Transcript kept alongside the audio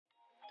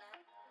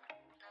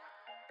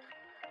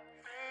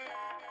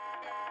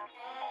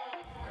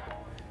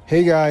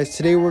Hey guys,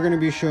 today we're going to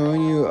be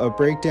showing you a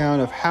breakdown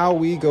of how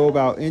we go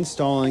about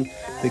installing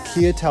the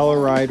Kia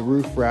Telluride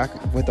roof rack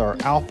with our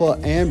Alpha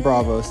and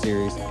Bravo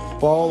series.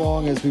 Follow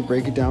along as we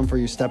break it down for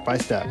you step by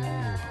step.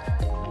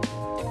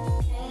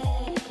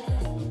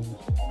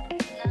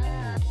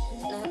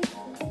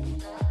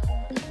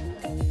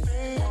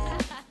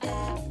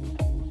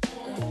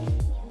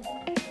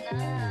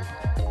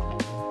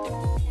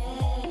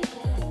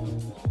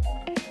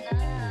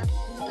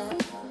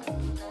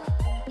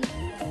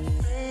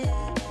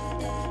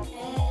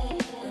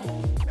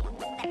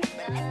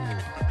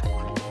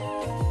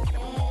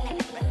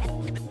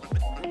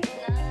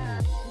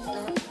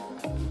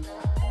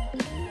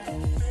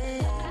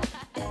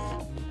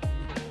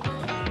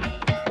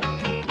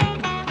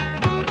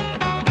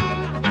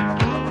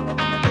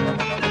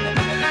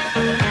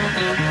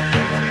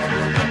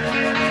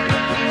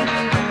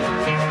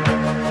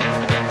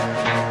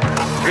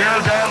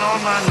 Down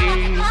on my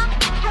knees,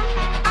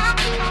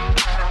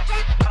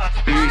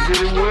 these are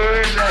the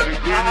words I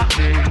begin to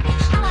say.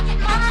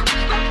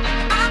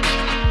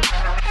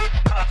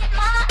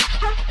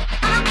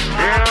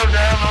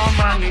 Down on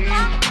my knees,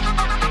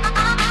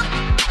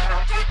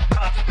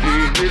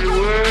 these are the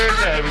words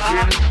I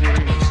begin to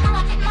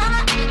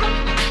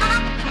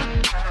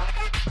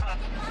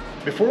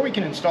say. Before we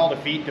can install the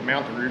feet to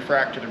mount the roof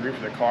rack to the roof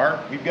of the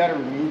car, we've got to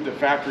remove the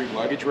factory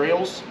luggage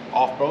rails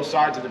off both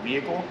sides of the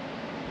vehicle.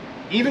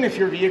 Even if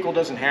your vehicle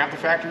doesn't have the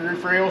factory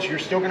roof rails, you're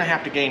still going to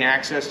have to gain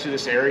access to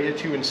this area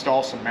to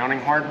install some mounting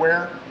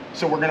hardware.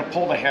 So we're going to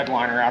pull the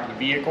headliner out of the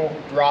vehicle,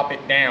 drop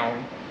it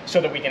down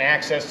so that we can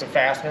access the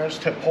fasteners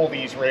to pull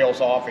these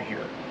rails off of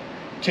here.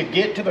 To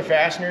get to the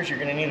fasteners, you're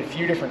going to need a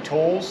few different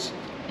tools.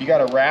 You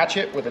got a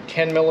ratchet with a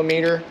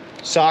 10mm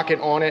socket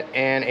on it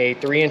and a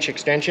 3-inch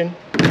extension.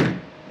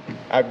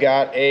 I've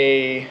got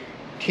a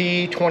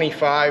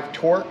T25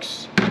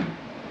 Torx,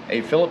 a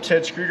Phillips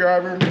head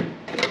screwdriver,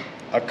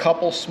 a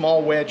couple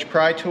small wedge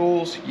pry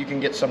tools. You can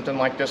get something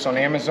like this on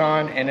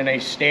Amazon, and then a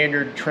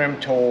standard trim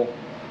tool.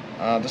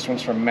 This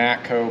one's from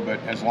Matco, but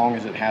as long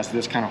as it has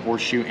this kind of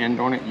horseshoe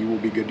end on it, you will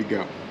be good to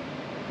go.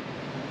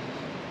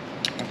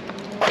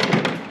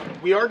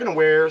 We are going to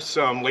wear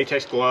some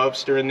latex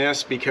gloves during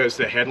this because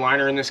the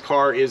headliner in this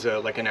car is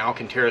like an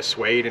Alcantara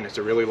suede, and it's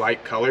a really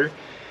light color.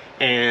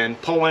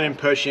 And pulling and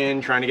pushing,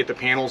 trying to get the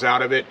panels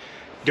out of it,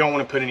 don't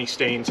want to put any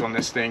stains on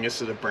this thing.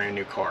 This is a brand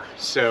new car.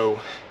 So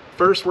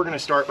first, we're going to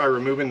start by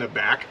removing the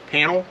back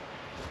panel,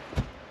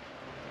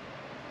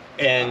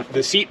 and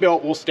the seat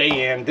belt will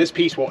stay in. This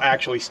piece will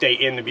actually stay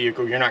in the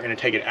vehicle. You're not going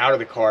to take it out of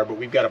the car, but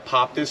we've got to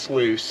pop this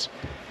loose.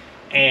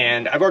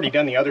 And I've already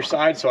done the other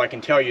side, so I can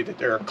tell you that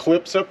there are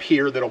clips up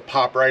here that'll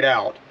pop right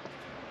out,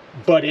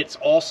 but it's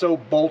also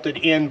bolted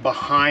in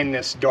behind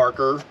this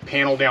darker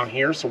panel down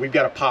here. So we've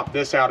got to pop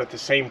this out at the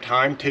same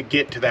time to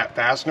get to that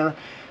fastener.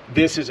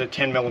 This is a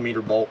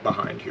 10mm bolt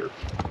behind here.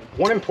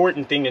 One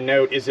important thing to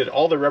note is that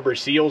all the rubber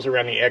seals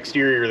around the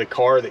exterior of the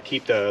car that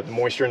keep the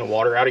moisture and the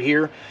water out of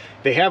here,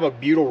 they have a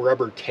butyl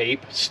rubber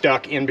tape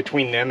stuck in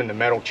between them and the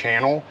metal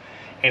channel.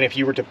 And if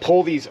you were to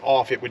pull these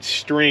off, it would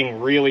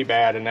string really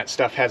bad, and that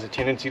stuff has a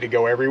tendency to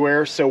go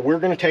everywhere. So we're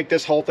going to take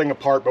this whole thing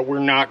apart, but we're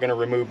not going to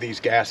remove these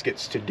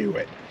gaskets to do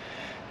it.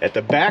 At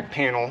the back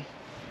panel,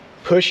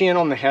 push in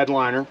on the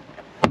headliner,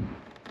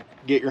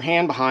 get your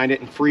hand behind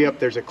it and free up.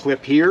 There's a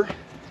clip here,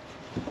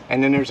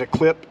 and then there's a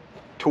clip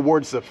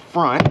towards the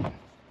front,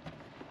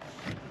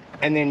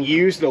 and then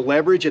use the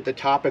leverage at the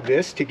top of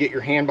this to get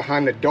your hand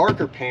behind the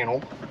darker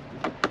panel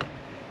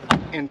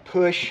and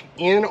push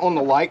in on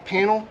the light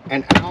panel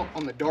and out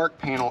on the dark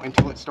panel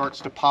until it starts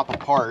to pop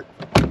apart.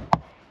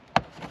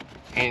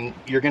 And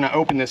you're going to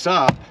open this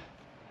up.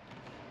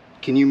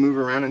 Can you move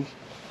around? And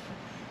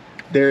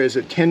there is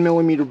a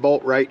 10mm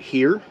bolt right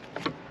here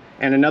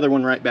and another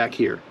one right back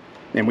here,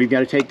 and we've got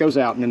to take those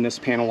out, and then this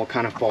panel will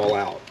kind of fall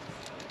out.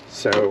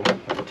 So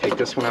I'll take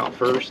this one out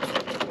first.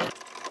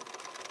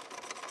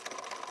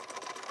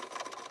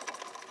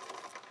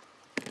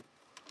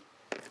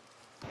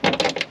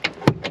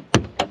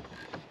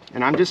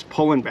 And I'm just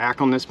pulling back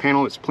on this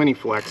panel. It's plenty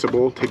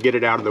flexible to get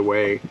it out of the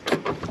way.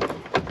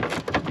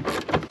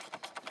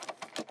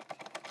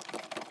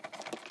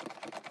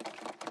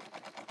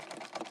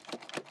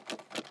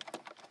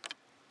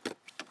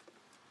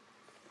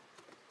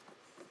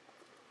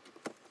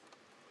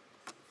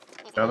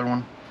 The other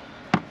one.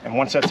 And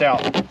once that's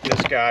out,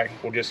 this guy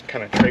will just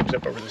kind of traipse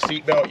up over the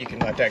seat belt. You can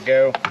let that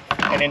go,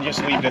 and then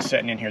just leave this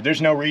sitting in here.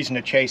 There's no reason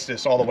to chase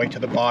this all the way to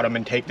the bottom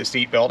and take the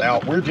seat belt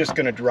out. We're just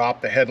going to drop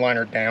the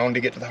headliner down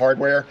to get to the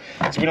hardware,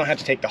 so we don't have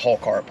to take the whole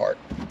car apart.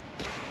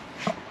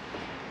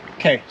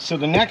 Okay, so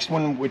the next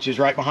one, which is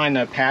right behind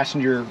the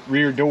passenger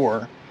rear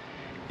door,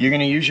 you're going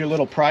to use your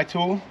little pry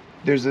tool.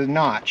 There's a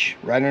notch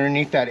right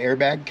underneath that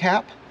airbag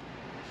cap,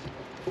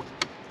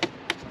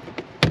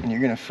 and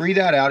you're going to free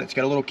that out. It's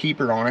got a little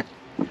keeper on it.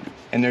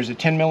 And there's a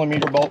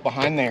 10mm bolt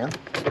behind there.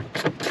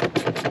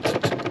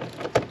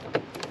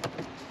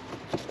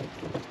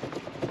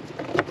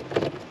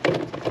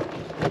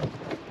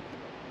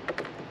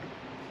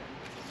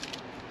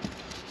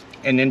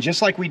 And then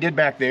just like we did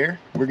back there,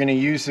 we're gonna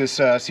use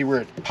this, see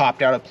where it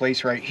popped out of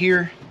place right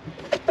here?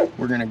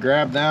 We're gonna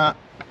grab that,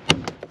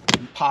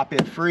 and pop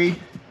it free,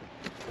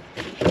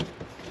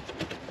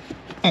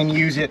 and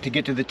use it to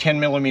get to the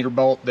 10mm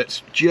bolt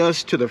that's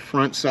just to the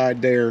front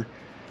side there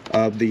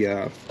of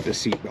the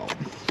seat belt.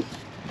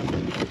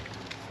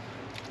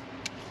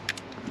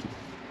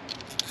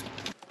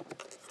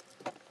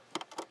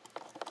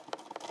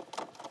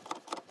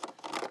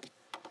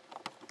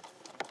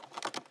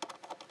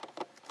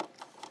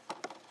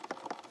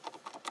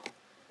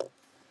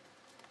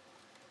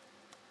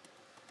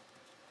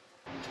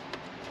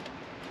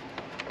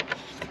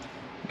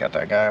 Got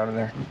that guy out of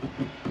there.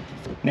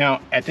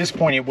 Now, at this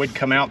point it would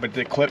come out, but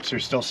the clips are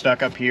still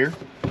stuck up here.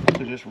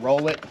 So just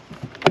roll it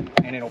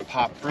and it'll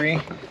pop free.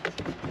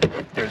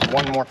 There's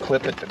one more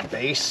clip at the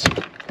base.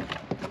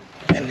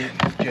 And then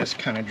just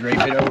kind of drape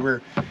it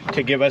over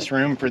to give us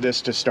room for this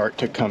to start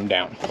to come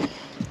down.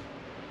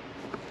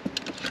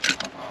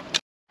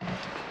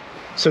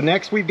 So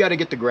next we've got to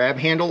get the grab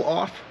handle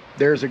off.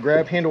 There's a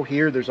grab handle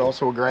here. There's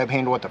also a grab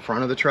handle at the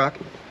front of the truck.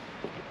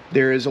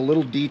 There is a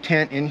little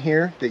detent in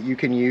here that you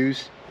can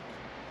use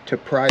to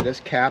pry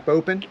this cap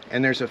open,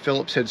 and there's a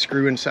Phillips head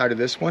screw inside of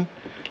this one.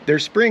 They're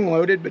spring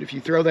loaded, but if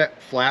you throw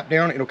that flap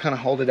down, it'll kind of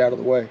hold it out of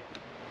the way.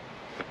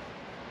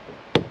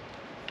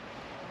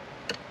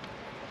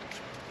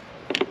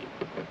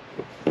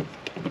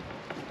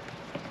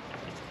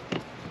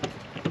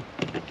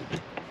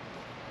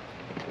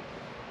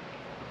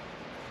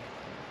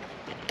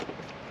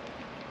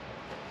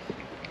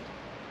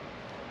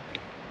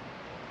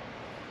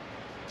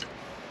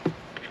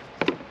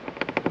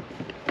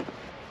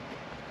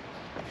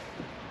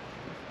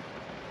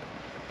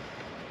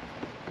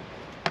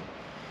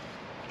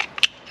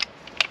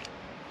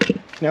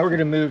 Now we're going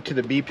to move to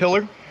the B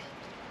pillar.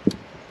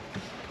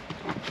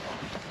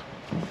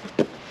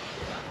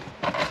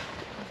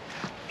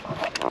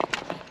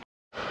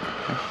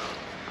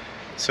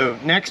 So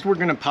next we're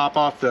going to pop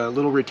off the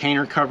little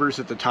retainer covers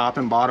at the top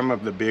and bottom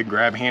of the big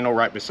grab handle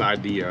right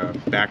beside the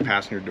back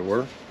passenger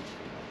door.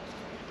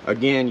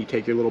 Again, you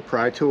take your little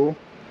pry tool,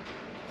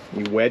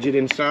 you wedge it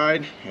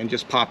inside and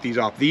just pop these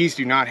off. These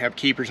do not have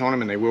keepers on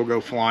them and they will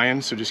go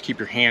flying, so just keep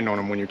your hand on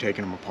them when you're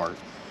taking them apart.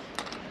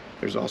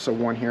 There's also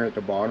one here at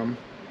the bottom.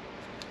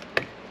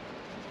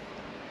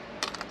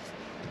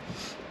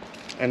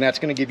 And that's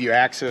going to give you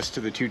access to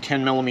the two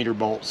 10mm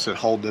bolts that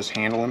hold this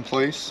handle in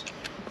place.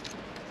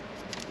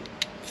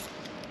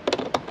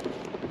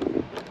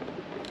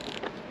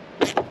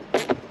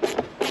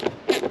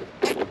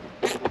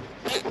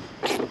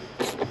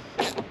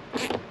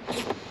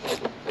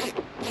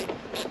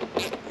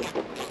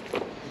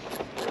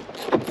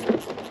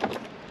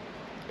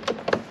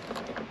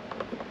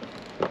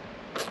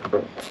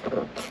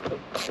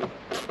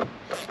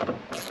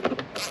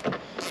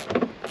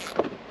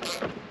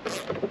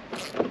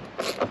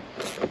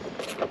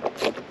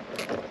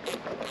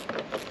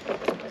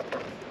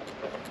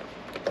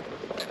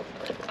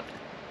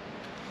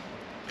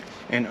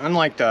 And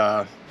unlike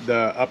the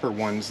upper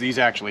ones, these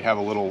actually have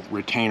a little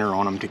retainer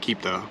on them to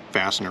keep the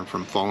fastener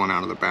from falling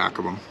out of the back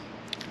of them.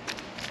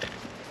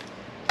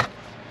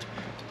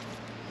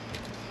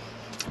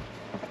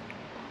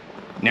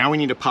 Now we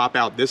need to pop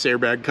out this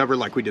airbag cover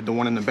like we did the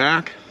one in the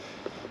back.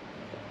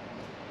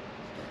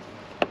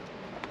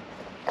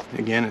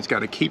 Again, it's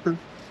got a keeper.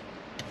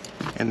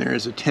 And there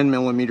is a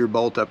 10mm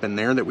bolt up in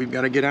there that we've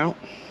got to get out.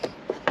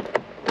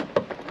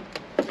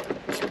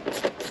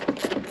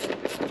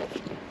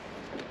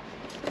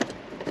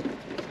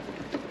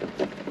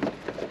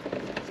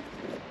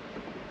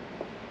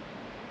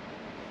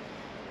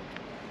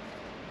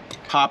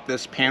 Pop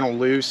this panel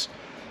loose.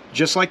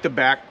 Just like the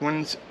back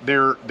ones,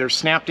 they're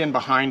snapped in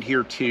behind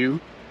here too.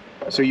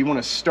 So you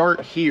want to start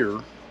here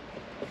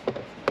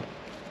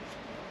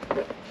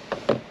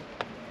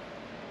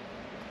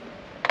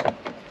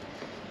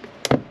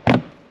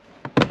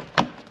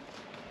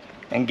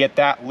and get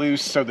that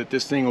loose so that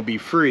this thing will be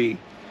free.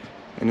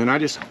 And then I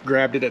just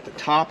grabbed it at the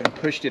top and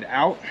pushed it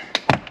out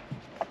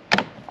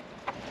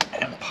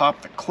and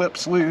popped the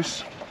clips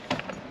loose.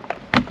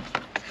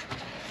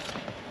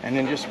 And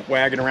then just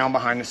wag it around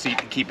behind the seat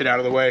to keep it out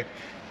of the way.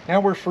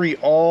 Now we're free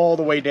all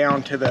the way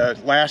down to the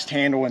last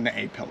handle in the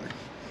A pillar.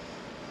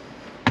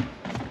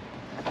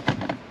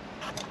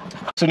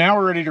 So now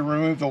we're ready to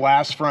remove the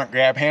last front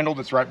grab handle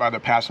that's right by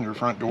the passenger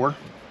front door.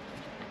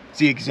 It's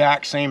the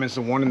exact same as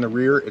the one in the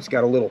rear. It's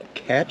got a little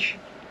catch.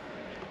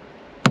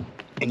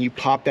 And you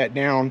pop that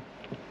down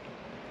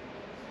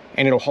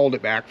and it'll hold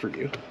it back for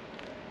you.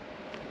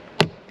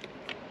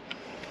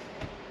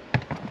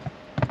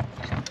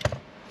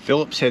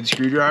 Phillips head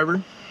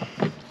screwdriver.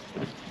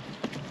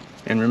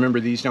 And remember,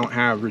 these don't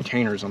have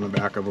retainers on the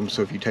back of them,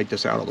 so if you take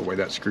this out of the way,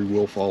 that screw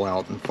will fall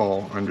out and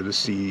fall under the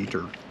seat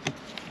or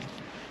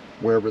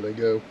wherever they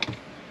go.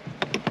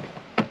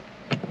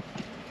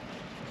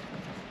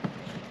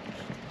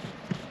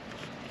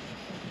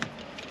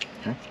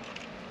 Okay.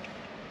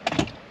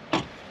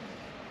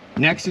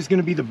 Next is going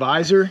to be the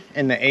visor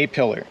and the A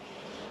pillar.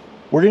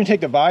 We're going to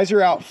take the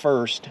visor out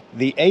first.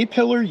 The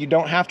A-pillar you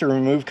don't have to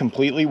remove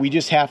completely. We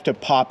just have to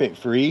pop it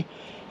free.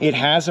 It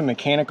has a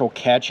mechanical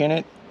catch in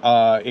it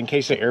in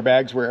case the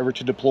airbags were ever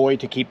to deploy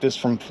to keep this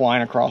from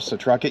flying across the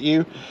truck at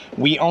you.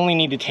 We only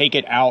need to take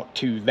it out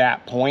to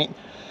that point.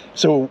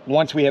 So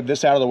once we have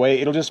this out of the way,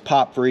 it'll just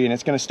pop free and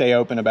it's going to stay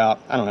open about,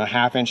 I don't know,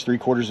 1/2 inch,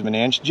 3/4 of an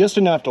inch, just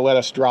enough to let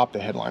us drop the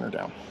headliner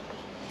down.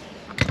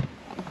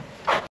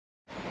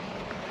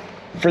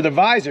 For the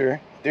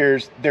visor,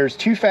 there's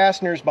 2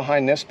 fasteners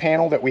behind this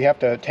panel that we have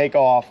to take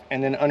off,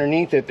 and then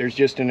underneath it there's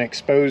just an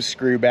exposed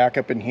screw back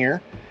up in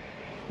here.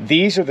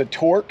 These are the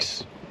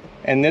Torx,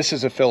 and this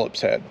is a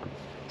Phillips head.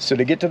 So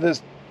to get to the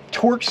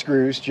Torx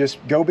screws,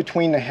 just go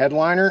between the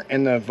headliner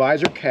and the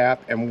visor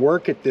cap and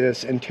work at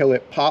this until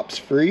it pops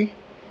free,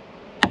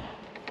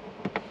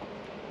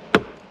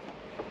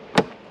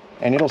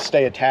 and it'll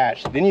stay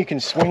attached. Then you can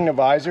swing the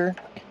visor,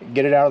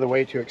 get it out of the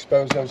way to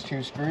expose those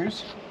 2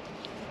 screws.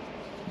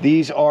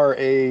 These are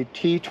a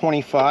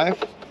T25.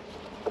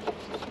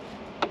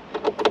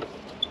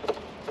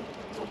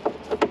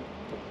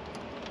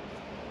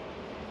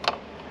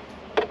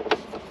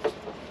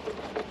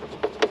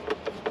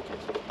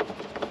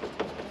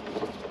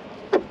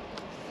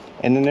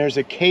 And then there's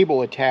a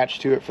cable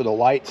attached to it for the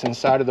lights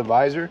inside of the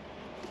visor.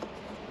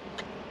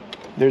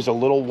 There's a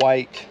little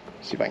white,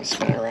 see if I can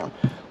spin it around,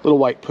 little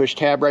white push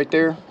tab right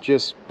there.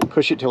 Just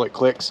push it till it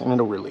clicks and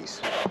it'll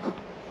release.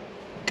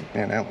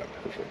 And that went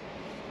perfect.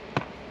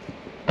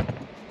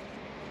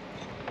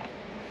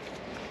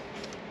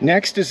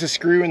 Next is the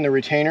screw in the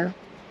retainer.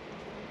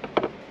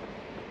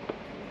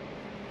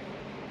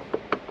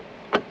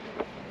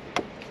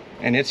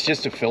 And it's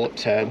just a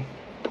Phillips head.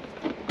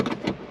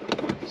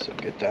 So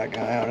get that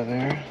guy out of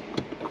there.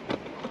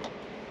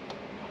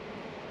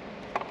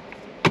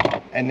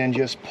 And then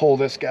just pull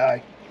this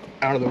guy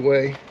out of the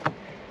way.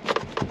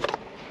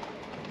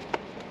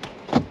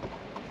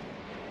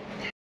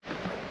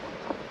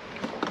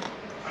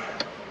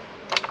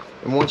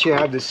 And once you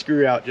have this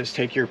screw out, just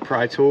take your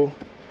pry tool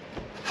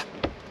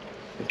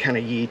and kind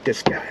of yeet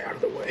this guy out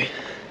of the way.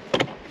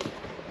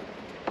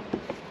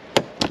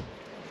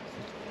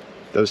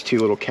 Those 2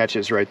 little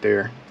catches right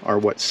there are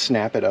what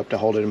snap it up to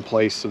hold it in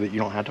place so that you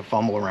don't have to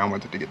fumble around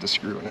with it to get the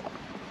screw in it.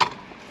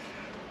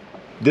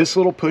 This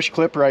little push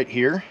clip right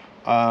here,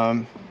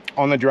 on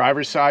the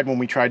driver's side, when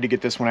we tried to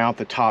get this one out,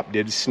 the top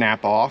did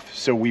snap off.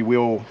 So we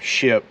will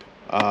ship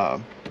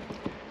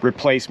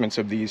replacements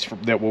of these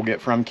that we'll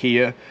get from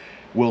Kia.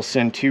 We'll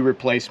send 2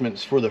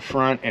 replacements for the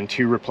front and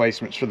 2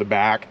 replacements for the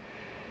back.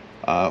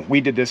 We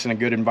did this in a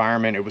good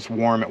environment. It was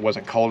warm, it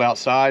wasn't cold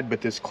outside,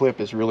 but this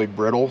clip is really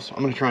brittle. So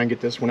I'm gonna try and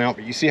get this one out,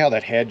 but you see how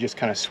that head just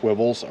kind of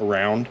swivels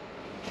around?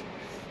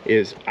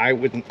 I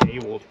wouldn't be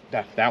able,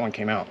 that one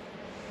came out.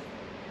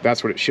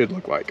 That's what it should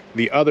look like.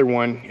 The other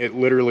one, it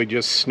literally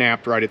just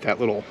snapped right at that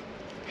little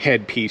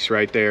head piece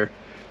right there.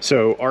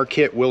 So our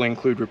kit will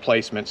include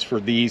replacements for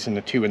these and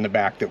the 2 in the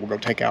back that we'll go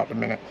take out in a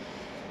minute.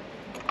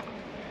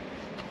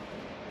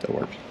 That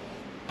works.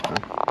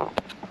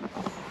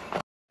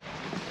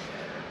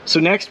 So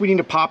next we need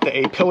to pop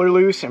the A-pillar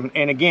loose, and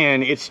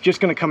again, it's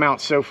just going to come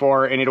out so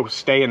far and it'll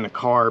stay in the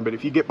car, but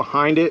if you get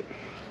behind it,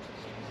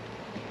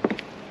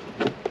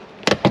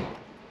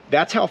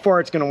 that's how far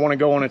it's going to want to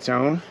go on its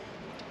own.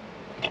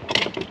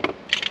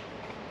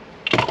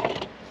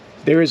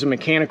 There is a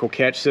mechanical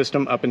catch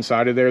system up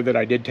inside of there that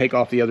I did take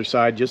off the other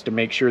side just to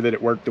make sure that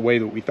it worked the way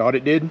that we thought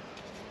it did.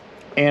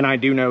 And I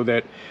do know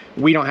that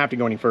we don't have to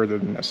go any further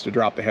than this to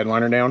drop the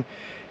headliner down.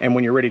 And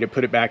when you're ready to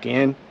put it back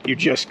in, you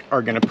just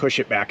are going to push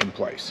it back in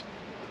place.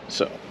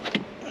 So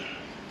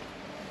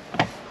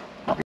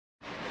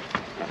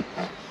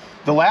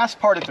the last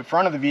part at the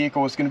front of the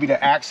vehicle is going to be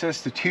to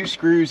access the 2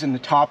 screws in the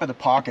top of the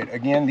pocket.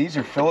 Again, these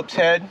are Phillips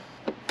head.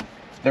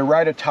 They're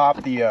right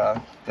atop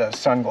the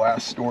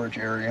sunglass storage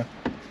area.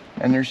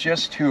 And there's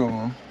just 2 of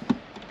them.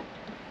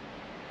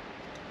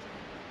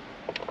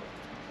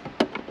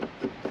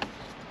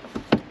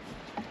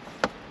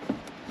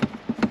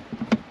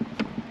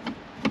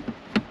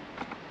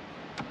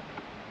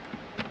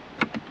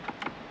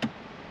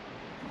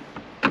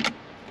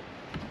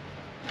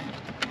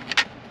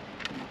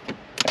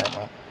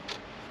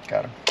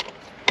 Got him.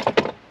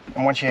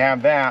 And once you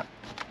have that,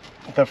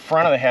 the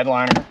front of the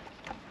headliner,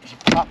 you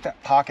pop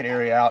that pocket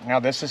area out. Now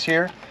this is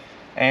here,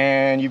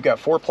 and you've got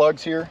 4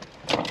 plugs here.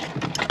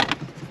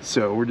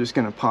 So we're just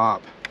gonna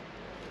pop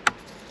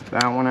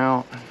that one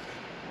out,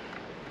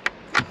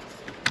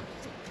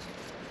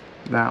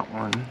 that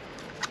one,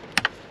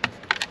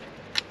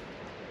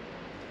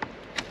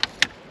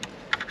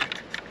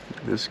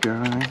 this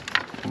guy,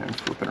 and then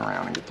flip it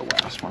around and get the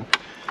last one.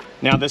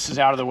 Now this is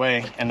out of the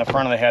way and the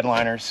front of the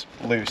headliner's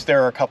loose.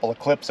 There are a couple of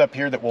clips up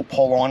here that we'll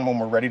pull on when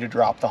we're ready to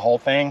drop the whole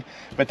thing,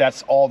 but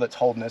that's all that's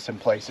holding this in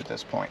place at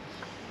this point,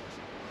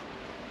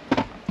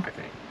 I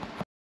think.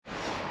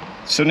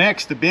 So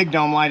next, the big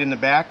dome light in the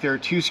back. There are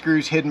 2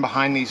 screws hidden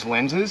behind these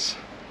lenses.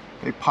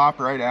 They pop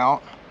right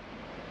out.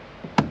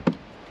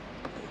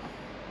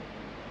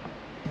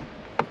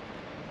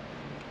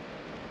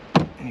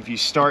 And if you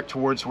start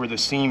towards where the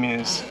seam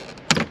is,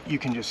 you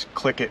can just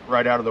click it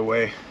right out of the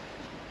way.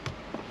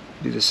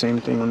 Do the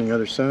same thing on the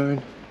other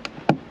side.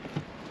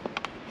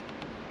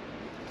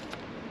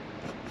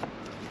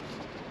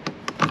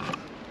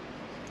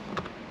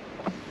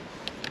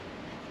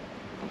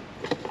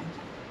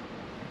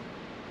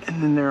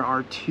 And then there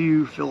are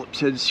 2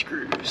 Phillips head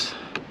screws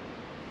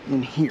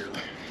in here.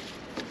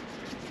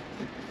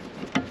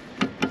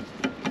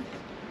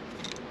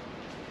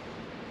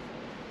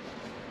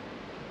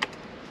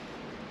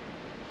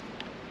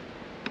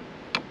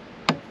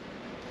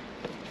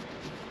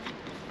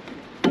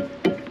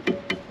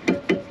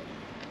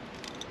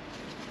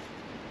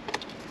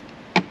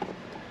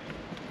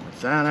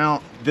 With that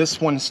out, this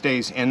one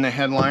stays in the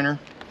headliner.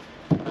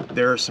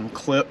 There are some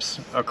clips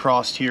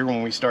across here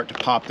when we start to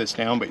pop this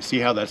down, but see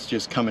how that's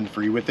just coming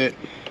free with it?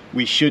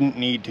 We shouldn't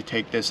need to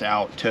take this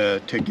out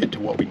to get to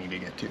what we need to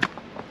get to.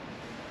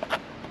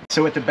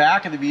 So at the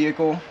back of the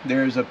vehicle,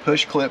 there's a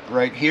push clip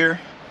right here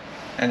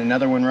and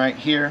another one right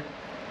here.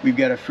 We've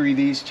got to free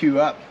these 2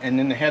 up, and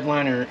then the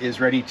headliner is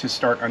ready to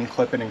start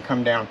unclipping and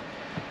come down.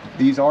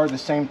 These are the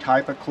same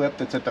type of clip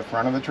that's at the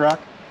front of the truck,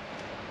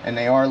 and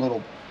they are a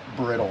little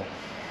brittle.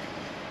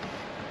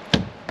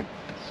 So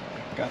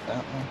got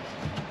that one.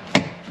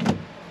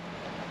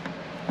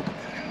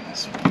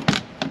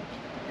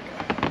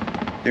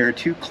 There are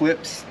 2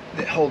 clips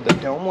that hold the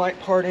dome light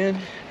part in,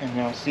 and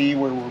now see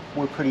where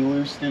we're pretty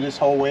loose through this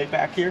whole way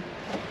back here.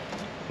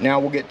 Now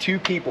we'll get 2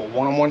 people,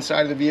 one on one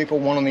side of the vehicle,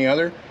 one on the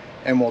other,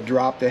 and we'll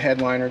drop the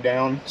headliner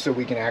down so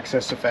we can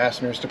access the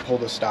fasteners to pull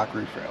the stock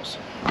roof rails.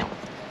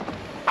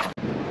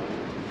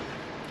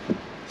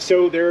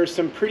 So there are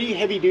some pretty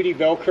heavy duty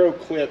Velcro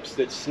clips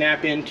that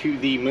snap into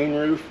the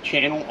moonroof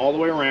channel all the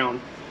way around.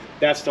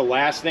 That's the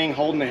last thing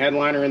holding the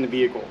headliner in the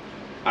vehicle.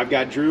 I've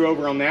got Drew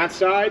over on that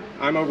side,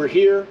 I'm over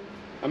here.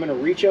 I'm gonna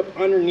reach up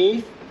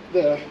underneath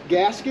the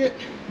gasket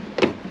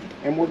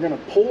and we're gonna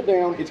pull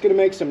down. It's gonna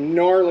make some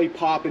gnarly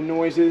popping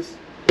noises.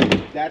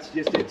 That's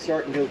just it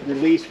starting to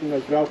release from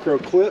those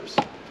Velcro clips.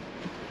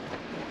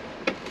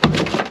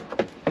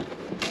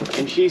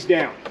 And she's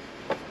down.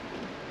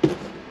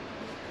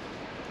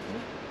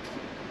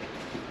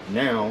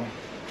 Now,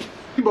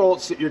 2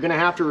 bolts that you're gonna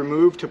have to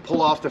remove to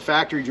pull off the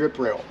factory drip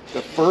rail.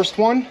 The first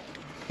one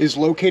is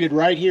located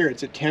right here.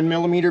 It's a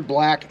 10mm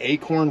black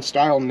acorn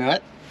style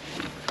nut.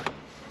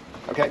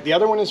 Okay, the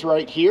other one is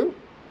right here.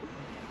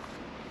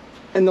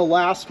 And the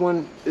last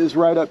one is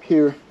right up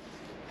here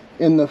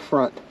in the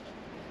front.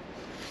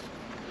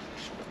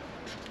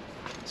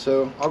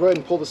 So I'll go ahead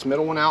and pull this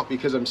middle one out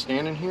because I'm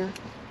standing here.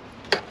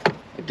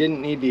 I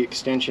didn't need the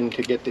extension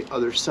to get the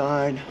other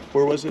side.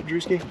 Where was it,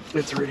 Drewski?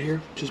 It's right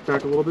here. Just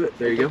back a little bit.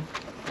 There you go.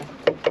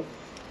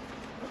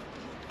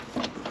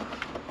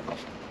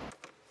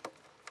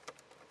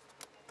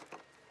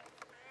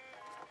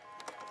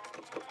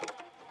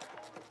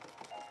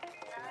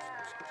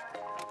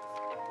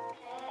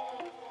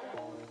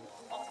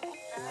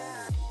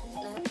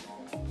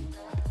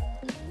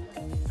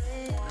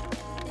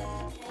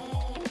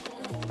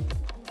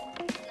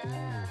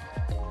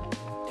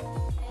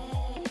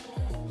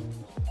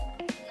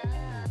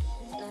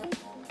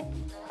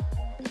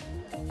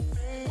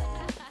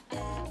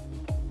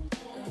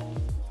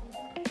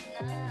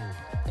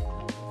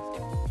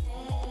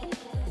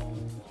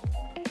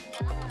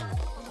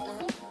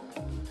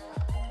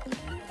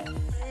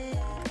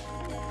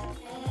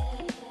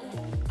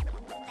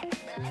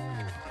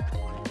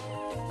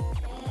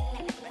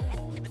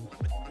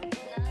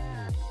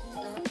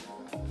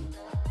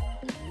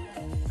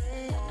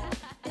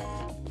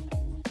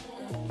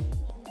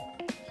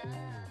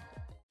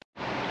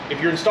 If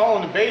you're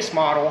installing the base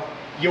model,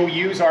 you'll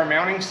use our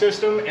mounting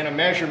system and a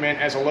measurement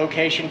as a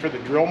location for the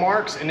drill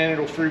marks, and then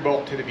it'll through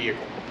bolt to the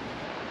vehicle.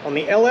 On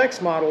the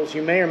LX models,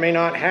 you may or may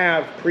not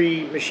have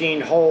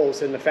pre-machined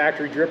holes in the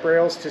factory drip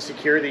rails to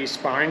secure these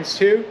spines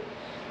to.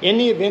 In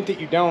the event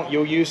that you don't,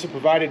 you'll use the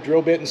provided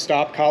drill bit and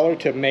stop collar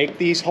to make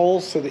these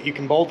holes so that you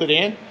can bolt it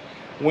in.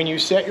 When you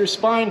set your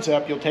spines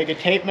up, you'll take a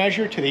tape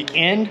measure to the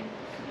end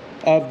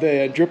of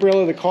the drip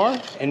rail of the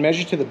car and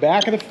measure to the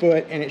back of the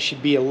foot, and it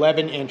should be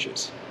 11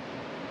 inches.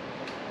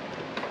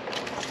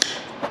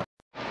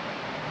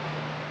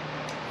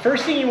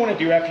 First thing you want to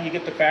do after you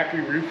get the factory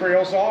roof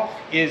rails off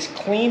is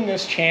clean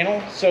this channel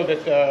so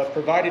that the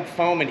provided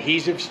foam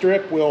adhesive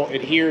strip will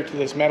adhere to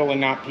this metal and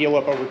not peel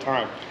up over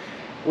time.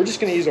 We're just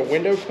going to use a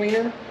window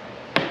cleaner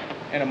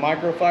and a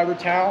microfiber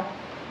towel.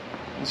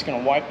 I'm just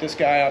going to wipe this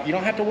guy out. You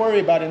don't have to worry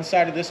about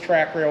inside of this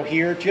track rail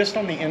here, just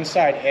on the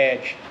inside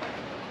edge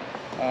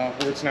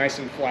where it's nice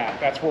and flat.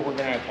 That's what we're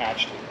going to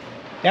attach to.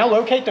 Now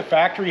locate the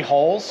factory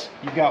holes.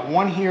 You've got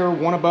one here,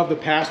 one above the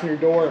passenger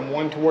door, and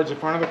one towards the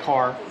front of the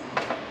car.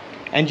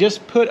 And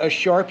just put a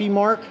Sharpie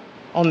mark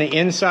on the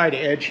inside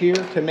edge here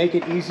to make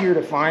it easier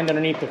to find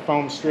underneath the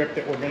foam strip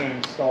that we're going to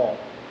install.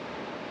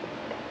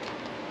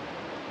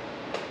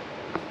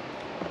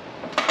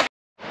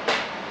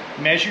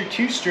 Measure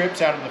 2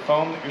 strips out of the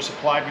foam that you're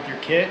supplied with your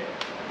kit.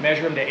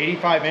 Measure them to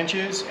 85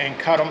 inches and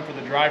cut them for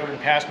the driver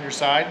and passenger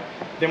side.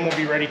 Then we'll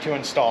be ready to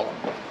install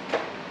them.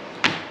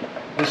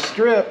 The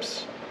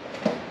strips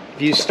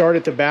If you start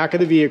at the back of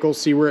the vehicle,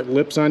 see where it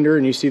lips under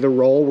and you see the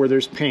roll where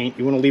there's paint,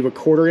 you want to leave a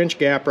 1/4 inch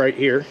gap right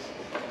here.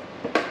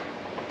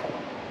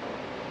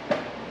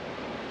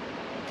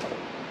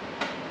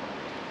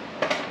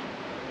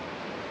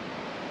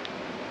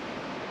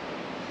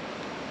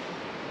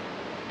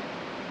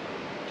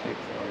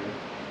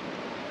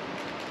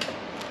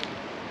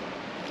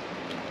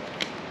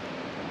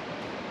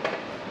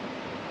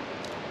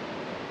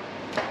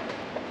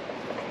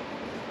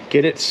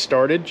 Get it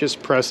started,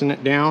 just pressing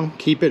it down.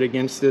 Keep it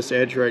against this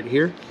edge right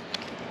here.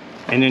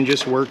 And then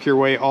just work your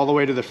way all the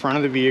way to the front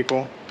of the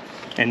vehicle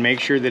and make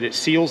sure that it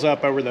seals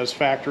up over those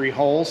factory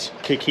holes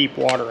to keep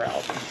water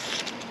out.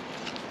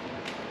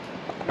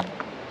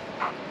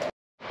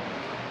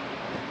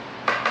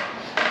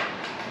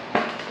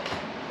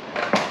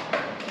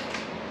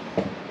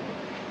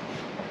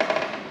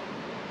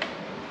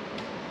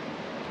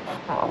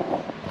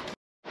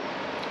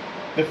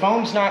 The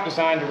foam's not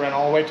designed to run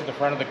all the way to the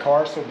front of the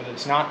car so that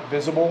it's not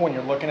visible when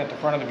you're looking at the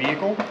front of the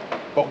vehicle.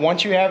 But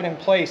once you have it in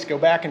place, go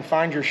back and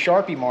find your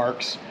Sharpie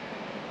marks.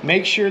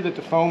 Make sure that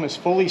the foam is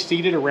fully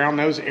seated around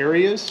those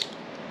areas.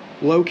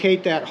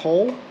 Locate that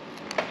hole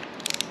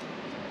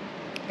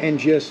and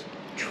just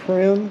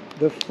trim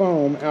the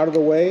foam out of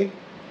the way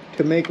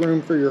to make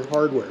room for your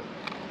hardware.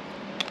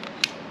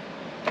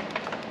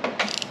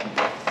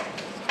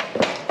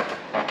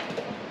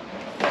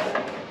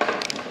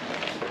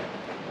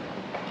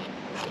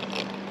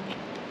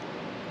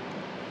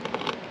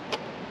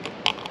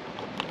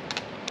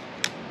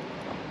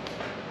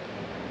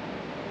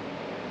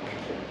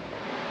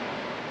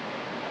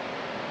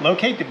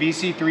 Locate the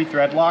BC3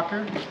 thread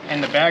locker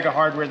and the bag of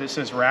hardware that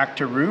says rack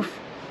to roof.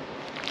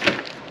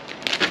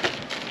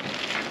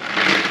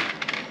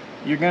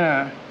 You're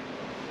gonna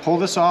pull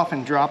this off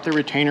and drop the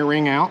retainer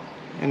ring out,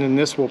 and then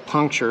this will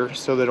puncture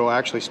so that it'll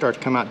actually start to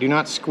come out. Do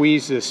not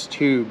squeeze this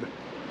tube.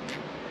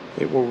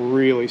 It will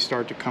really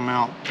start to come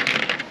out.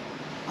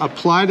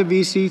 Apply the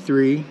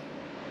BC3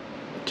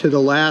 to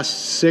the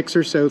last 6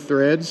 or so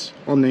threads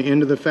on the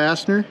end of the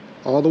fastener,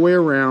 all the way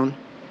around,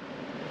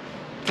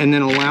 and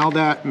then allow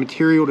that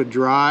material to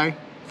dry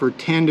for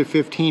 10 to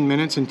 15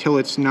 minutes until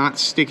it's not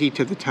sticky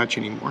to the touch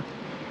anymore.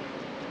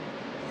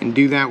 And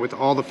do that with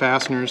all the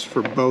fasteners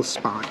for both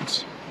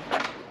spines.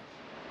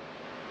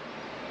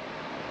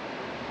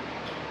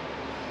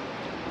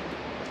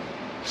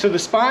 So the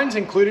spines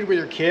included with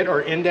your kit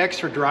are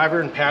indexed for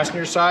driver and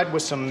passenger side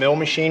with some mill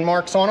machine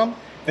marks on them.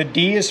 The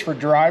D is for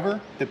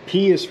driver, the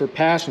P is for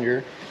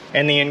passenger,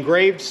 and the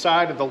engraved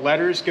side of the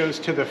letters goes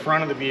to the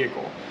front of the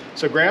vehicle.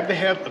 So grab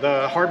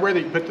the hardware that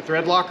you put the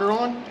thread locker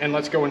on, and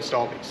let's go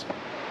install these.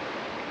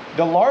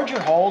 The larger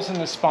holes in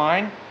the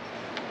spine,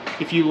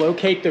 if you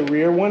locate the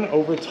rear one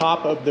over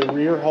top of the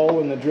rear hole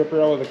in the drip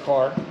rail of the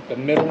car, the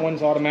middle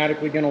one's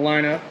automatically going to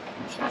line up,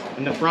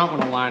 and the front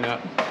one will line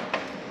up.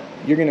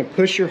 You're going to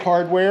push your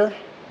hardware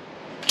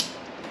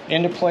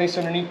into place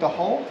underneath the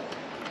hole.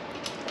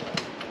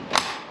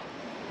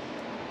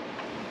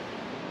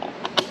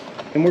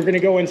 And we're going to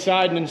go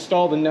inside and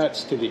install the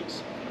nuts to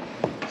these.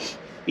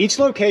 Each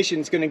location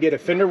is going to get a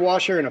fender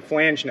washer and a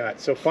flange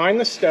nut. So find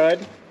the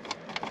stud,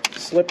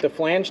 slip the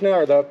flange nut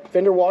or the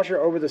fender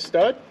washer over the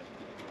stud,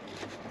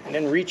 and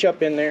then reach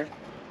up in there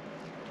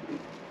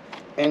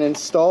and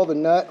install the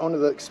nut onto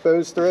the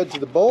exposed threads of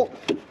the bolt.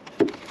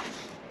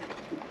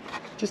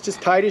 Just as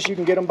tight as you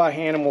can get them by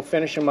hand, and we'll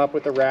finish them up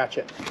with a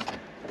ratchet.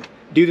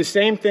 Do the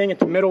same thing at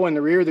the middle and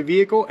the rear of the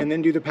vehicle, and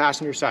then do the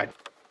passenger side.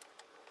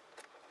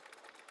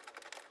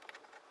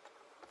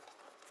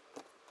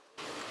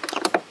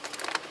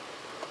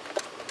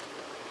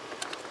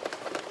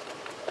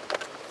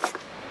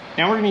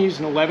 Now we're going to use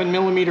an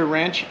 11mm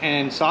wrench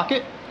and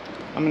socket.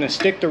 I'm going to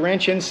stick the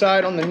wrench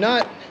inside on the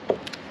nut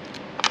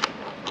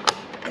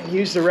and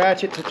use the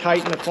ratchet to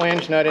tighten the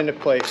flange nut into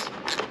place.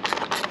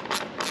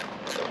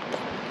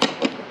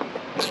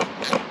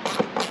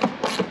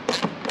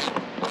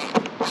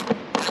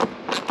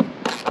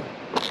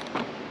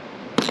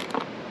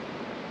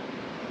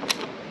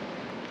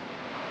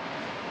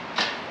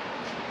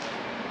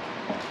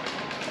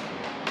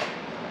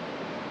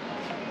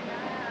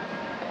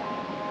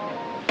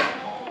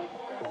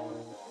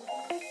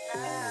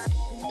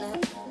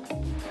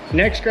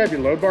 Next, grab your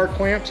load bar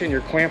clamps and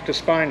your clamp to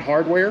spine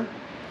hardware.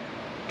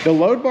 The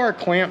load bar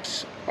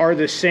clamps are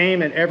the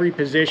same at every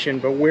position,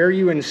 but where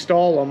you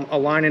install them,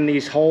 aligning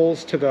these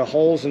holes to the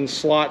holes and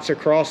slots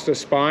across the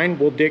spine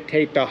will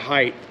dictate the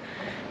height.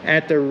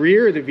 At the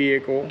rear of the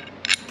vehicle,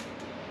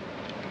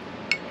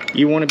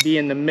 you want to be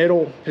in the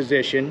middle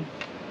position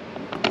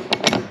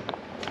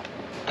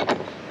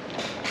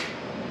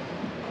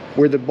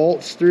where the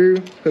bolts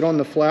through, put on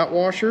the flat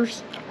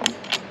washers,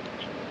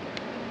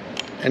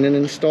 and then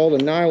install the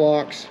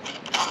nylocks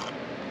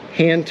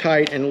hand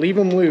tight and leave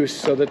them loose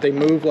so that they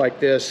move like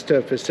this to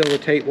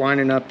facilitate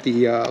lining up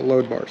the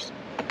load bars.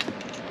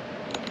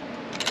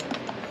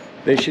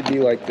 They should be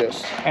like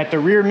this. At the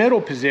rear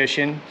middle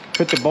position,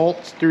 put the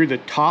bolts through the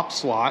top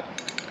slot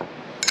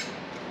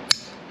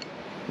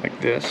like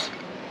this,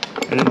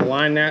 and then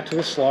align that to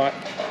the slot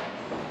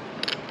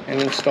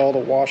and install the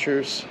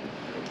washers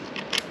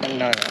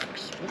and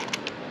nylocks.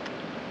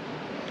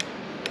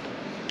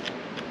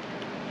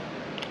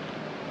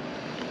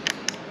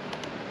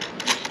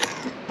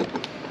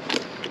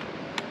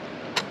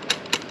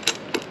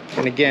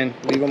 And again,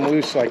 leave them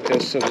loose like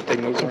this so that they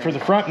move around. For the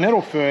front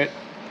middle foot,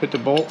 put the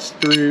bolts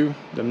through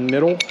the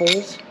middle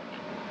holes,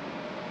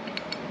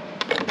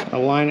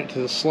 align it to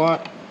the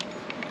slot,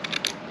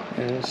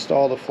 and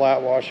install the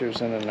flat washers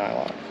and the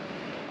nylock.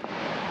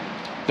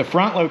 The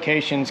front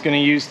location is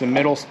going to use the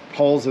middle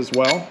holes as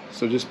well,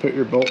 so just put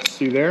your bolts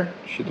through there.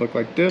 Should look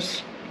like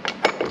this.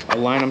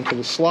 Align them to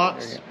the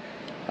slots,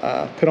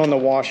 put on the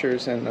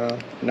washers and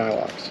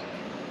nylocks.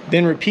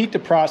 Then repeat the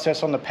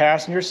process on the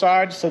passenger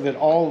side so that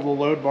all of the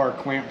load bar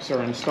clamps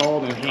are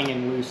installed and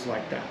hanging loose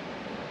like that.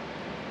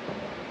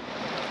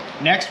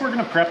 Next, we're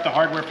going to prep the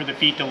hardware for the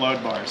feet to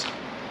load bars.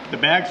 The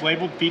bag's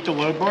labeled feet to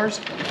load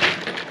bars.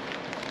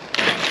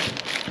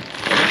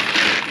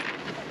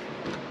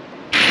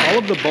 All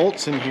of the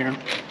bolts in here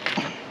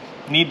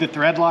need the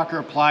thread locker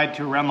applied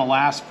to around the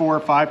last 4 or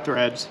 5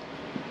 threads.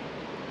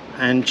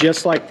 And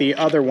just like the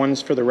other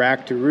ones for the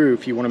rack to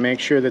roof, you want to make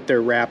sure that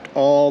they're wrapped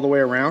all the way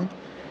around,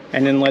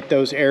 and then let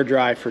those air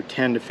dry for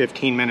 10 to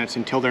 15 minutes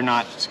until they're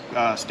not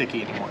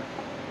sticky anymore.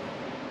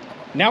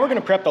 Now we're going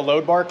to prep the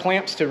load bar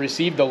clamps to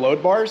receive the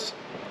load bars.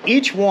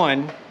 Each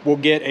one will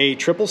get a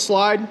triple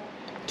slide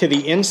to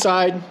the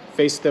inside,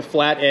 face the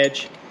flat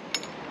edge,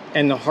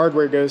 and the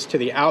hardware goes to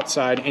the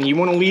outside. And you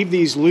want to leave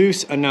these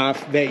loose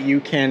enough that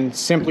you can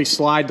simply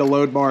slide the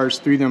load bars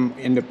through them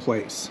into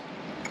place.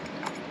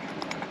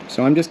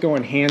 So I'm just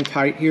going hand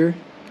tight here.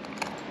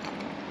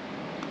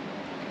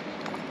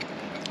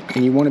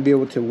 And you want to be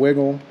able to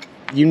wiggle.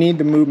 You need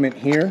the movement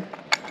here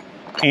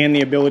and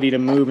the ability to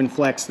move and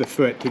flex the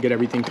foot to get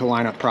everything to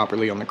line up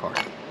properly on the car.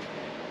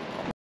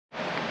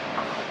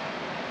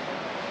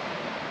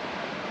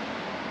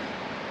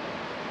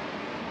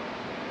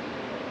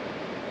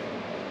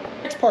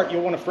 Next part,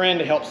 you'll want a friend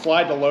to help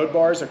slide the load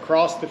bars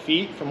across the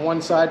feet from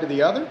one side to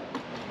the other.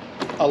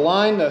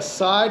 Align the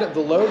side of the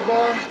load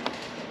bar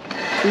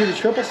through the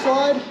triple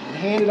slide and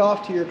hand it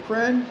off to your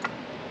friend.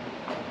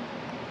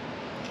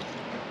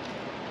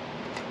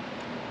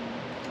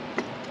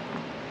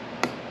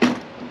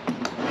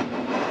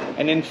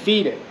 And then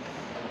feed it.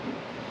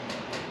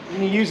 You're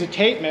going to use a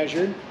tape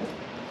measure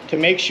to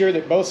make sure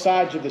that both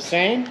sides are the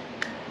same.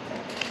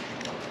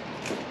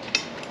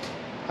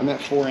 I'm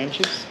at 4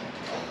 inches.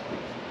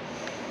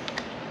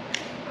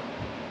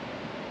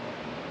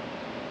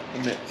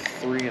 I'm at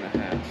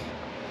 3.5.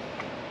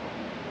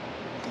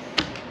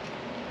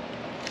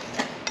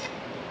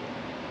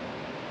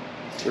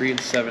 3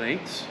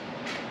 7/8.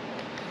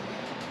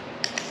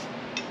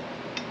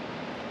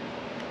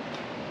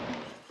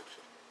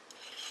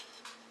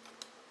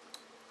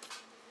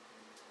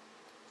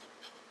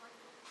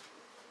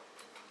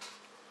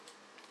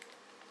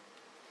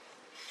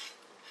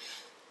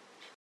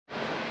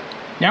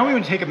 Now we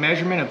would take a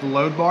measurement of the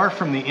load bar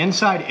from the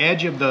inside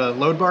edge of the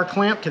load bar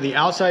clamp to the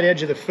outside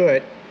edge of the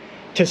foot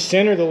to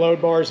center the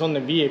load bars on the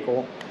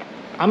vehicle.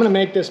 I'm going to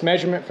make this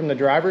measurement from the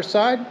driver's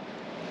side.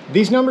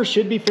 These numbers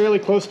should be fairly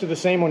close to the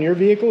same on your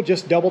vehicle.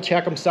 Just double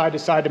check them side to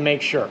side to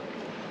make sure.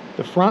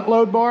 The front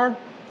load bar,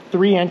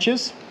 3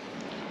 inches.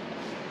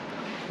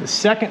 The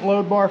second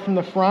load bar from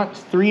the front is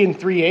 3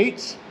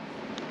 3/8.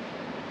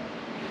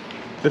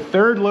 The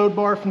third load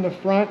bar from the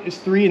front is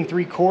 3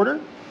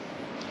 3/4.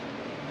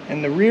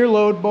 And the rear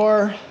load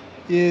bar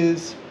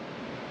is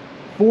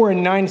 4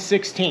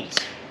 9/16.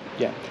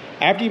 Yeah.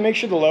 After you make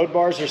sure the load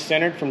bars are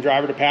centered from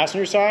driver to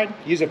passenger side,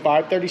 use a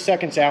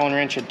 5/32 Allen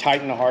wrench and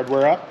tighten the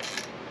hardware up.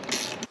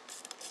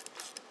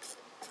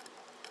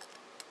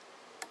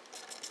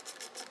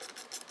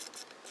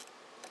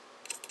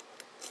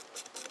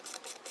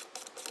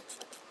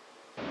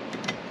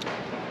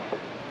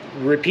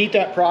 Repeat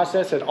that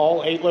process at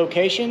all 8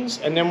 locations,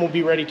 and then we'll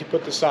be ready to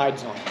put the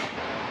sides on.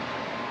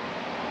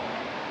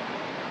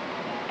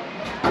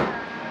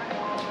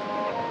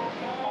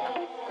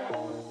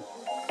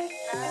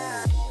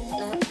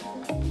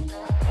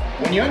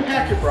 When you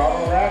unpack your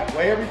Bravo rack,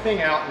 lay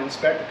everything out and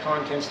inspect the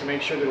contents to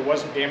make sure that it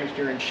wasn't damaged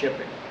during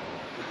shipping.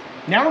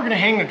 Now we're going to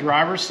hang the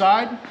driver's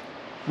side.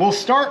 We'll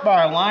start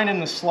by aligning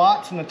the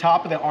slots in the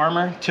top of the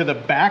armor to the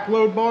back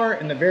load bar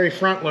and the very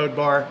front load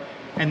bar.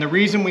 And the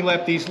reason we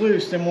left these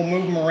loose, then we'll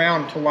move them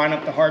around to line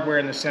up the hardware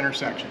in the center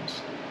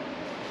sections.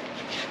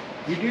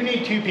 You do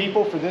need 2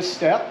 people for this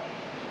step.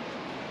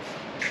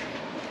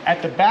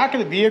 At the back of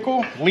the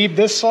vehicle, leave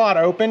this slot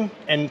open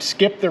and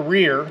skip the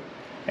rear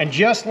and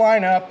just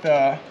line up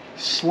the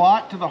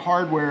slot to the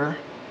hardware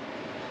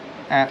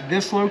at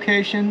this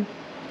location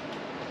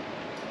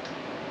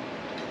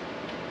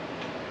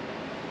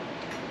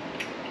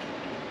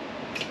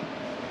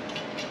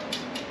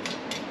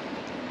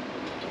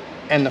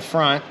and the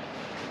front.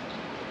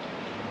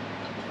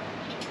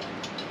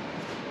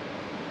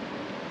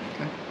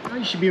 Okay.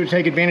 You should be able to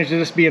take advantage of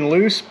this being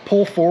loose.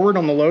 Pull forward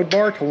on the load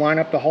bar to line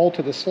up the hole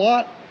to the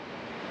slot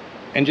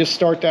and just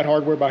start that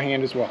hardware by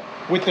hand as well.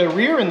 With the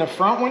rear and the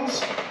front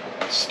ones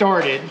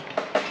started,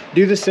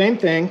 do the same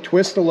thing.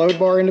 Twist the load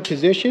bar into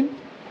position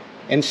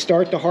and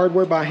start the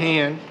hardware by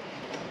hand.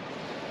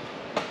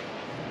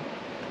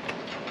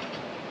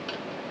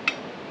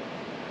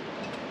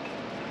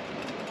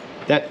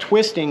 That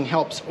twisting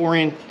helps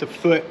orient the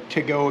foot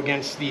to go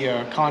against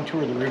the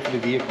contour of the roof of the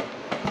vehicle.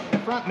 In the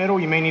front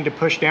middle, you may need to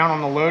push down on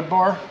the load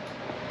bar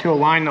to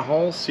align the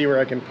holes. See where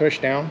I can push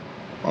down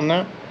on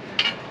that?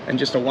 And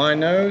just align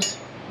those.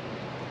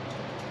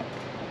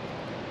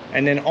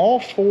 And then all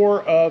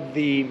 4 of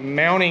the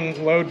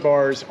mounting load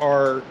bars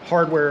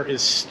hardware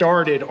is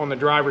started on the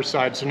driver's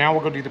side. So now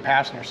we'll go do the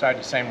passenger side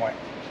the same way.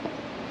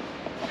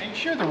 Make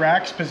sure the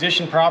rack's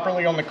positioned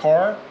properly on the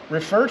car.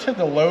 Refer to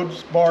the load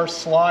bar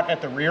slot at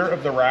the rear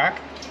of the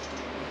rack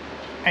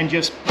and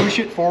just push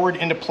it forward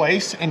into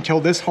place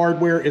until this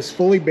hardware is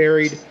fully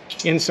buried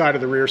inside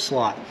of the rear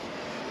slot.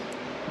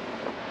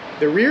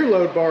 The rear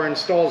load bar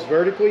installs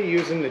vertically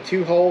using the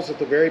 2 holes at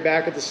the very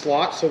back of the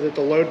slot so that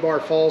the load bar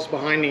falls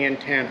behind the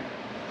antenna.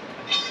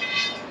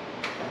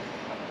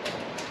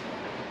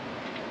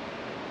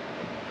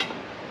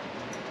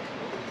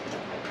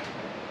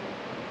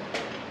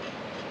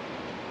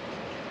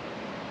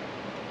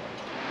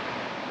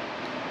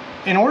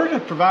 In order to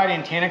provide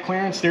antenna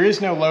clearance, there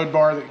is no load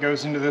bar that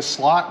goes into this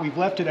slot. We've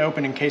left it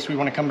open in case we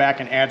want to come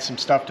back and add some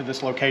stuff to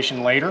this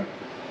location later.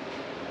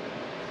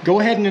 Go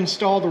ahead and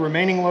install the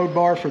remaining load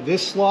bar for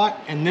this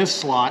slot and this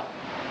slot.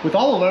 With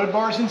all the load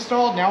bars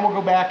installed, now we'll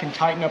go back and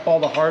tighten up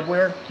all the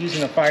hardware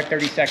using a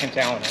 5/32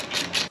 Allen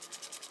wrench.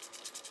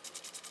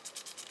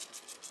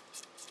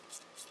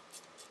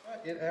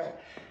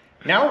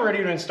 Now we're ready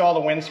to install the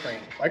windscreen.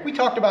 Like we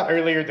talked about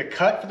earlier, the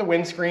cut for the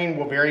windscreen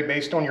will vary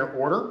based on your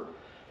order.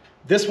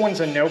 This one's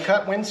a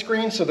no-cut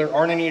windscreen, so there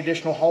aren't any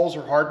additional holes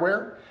or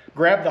hardware.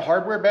 Grab the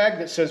hardware bag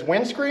that says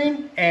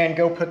windscreen and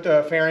go put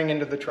the fairing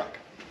into the truck.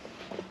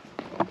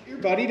 Your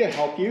buddy to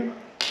help you.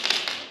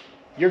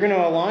 You're going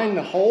to align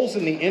the holes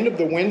in the end of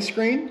the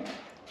windscreen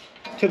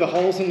to the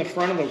holes in the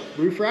front of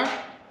the roof rack.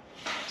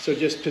 So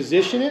just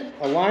position it,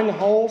 align the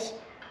holes,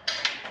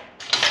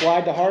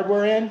 slide the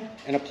hardware in,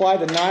 and apply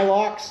the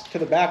nylocks to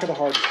the back of the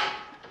hardware.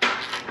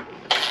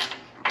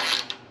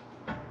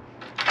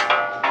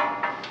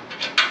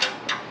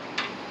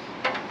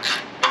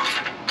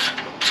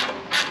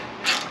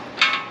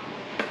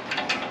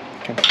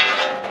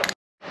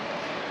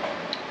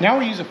 Now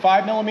we use a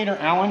 5mm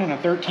Allen and a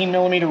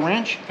 13mm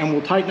wrench, and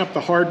we'll tighten up the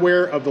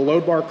hardware of the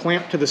load bar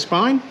clamp to the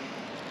spine.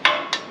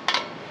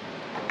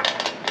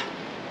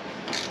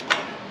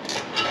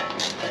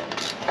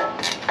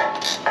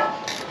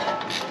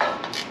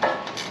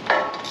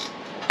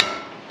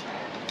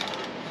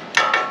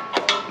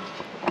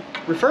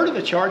 Refer to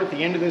the chart at the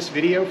end of this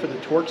video for the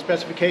torque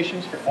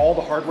specifications for all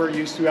the hardware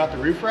used throughout the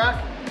roof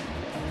rack.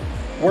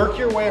 Work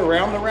your way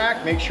around the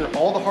rack, make sure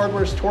all the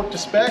hardware is torqued to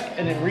spec,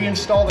 and then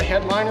reinstall the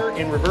headliner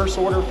in reverse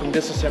order from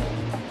disassembly.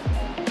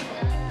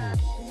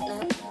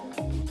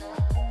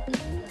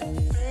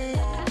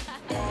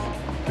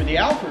 For the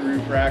Alpha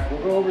roof rack, we'll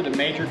go over the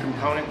major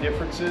component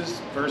differences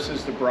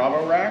versus the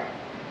Bravo rack.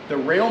 The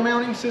rail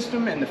mounting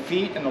system and the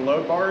feet and the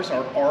load bars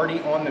are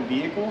already on the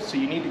vehicle, so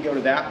you need to go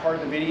to that part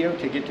of the video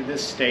to get to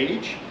this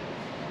stage.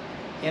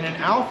 In an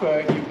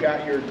Alpha, you've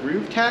got your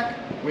groove tech,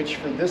 which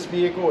for this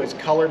vehicle is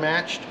color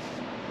matched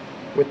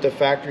with the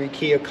factory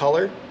Kia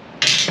color.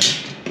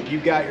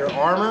 You've got your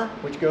armor,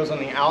 which goes on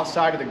the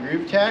outside of the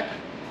groove tech.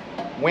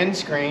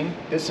 Windscreen,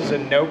 this is a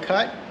no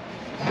cut.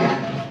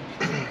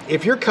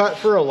 If you're cut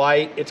for a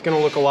light, it's gonna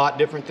look a lot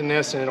different than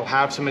this and it'll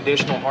have some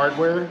additional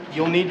hardware.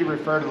 You'll need to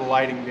refer to the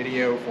lighting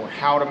video for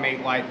how to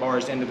make light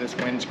bars into this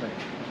windscreen.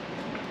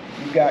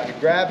 You've got your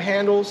grab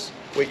handles,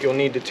 which you'll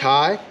need to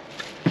tie.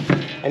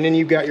 And then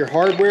you've got your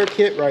hardware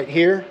kit right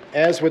here.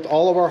 As with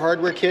all of our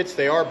hardware kits,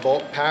 they are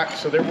bulk packed,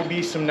 so there will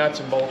be some nuts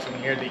and bolts in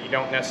here that you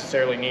don't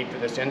necessarily need for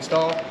this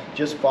install.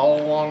 Just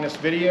follow along this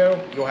video,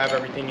 you'll have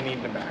everything you need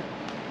in the back.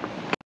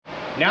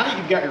 Now that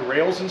you've got your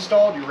rails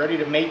installed, you're ready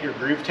to mate your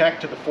groove tech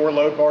to the 4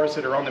 load bars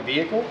that are on the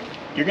vehicle.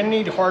 You're gonna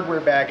need hardware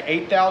bag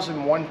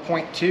 8000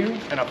 1.2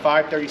 and a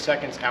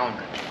 5/32 Allen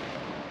wrench.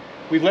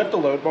 We've left the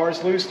load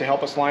bars loose to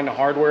help us line the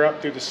hardware up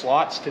through the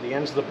slots to the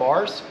ends of the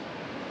bars.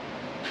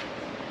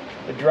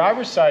 The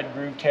driver's side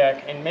groove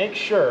tech, and make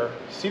sure,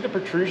 see the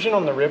protrusion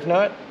on the riv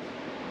nut?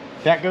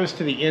 That goes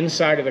to the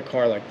inside of the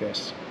car like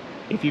this.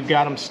 If you've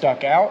got them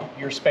stuck out,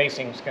 your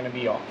spacing is going to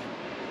be off.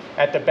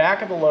 At the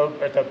back of the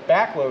load, at the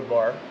back load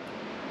bar,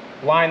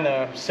 line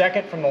the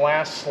second from the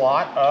last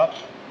slot up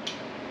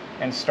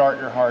and start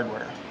your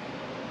hardware.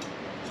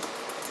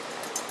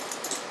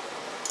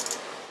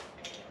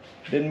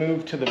 Then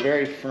move to the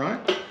very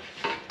front.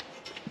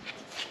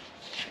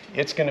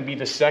 It's going to be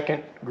the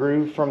second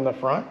groove from the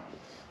front.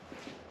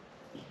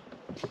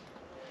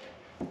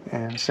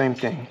 And same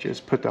thing,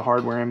 just put the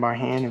hardware in by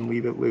hand and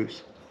leave it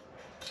loose.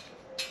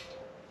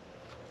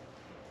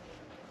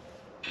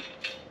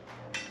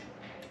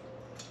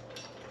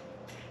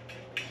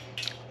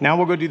 Now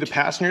we'll go do the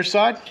passenger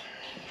side.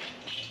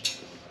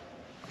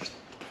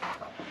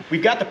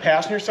 We've got the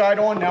passenger side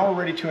on, now we're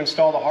ready to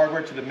install the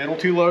hardware to the middle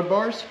 2 load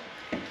bars.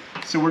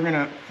 So we're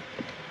gonna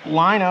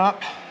line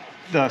up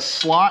the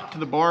slot to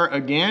the bar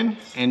again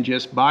and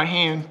just by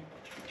hand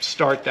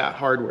start that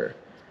hardware.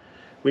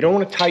 We don't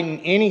want to tighten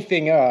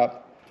anything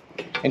up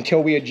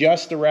until we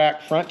adjust the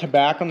rack front to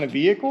back on the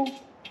vehicle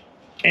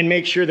and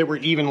make sure that we're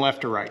even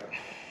left to right.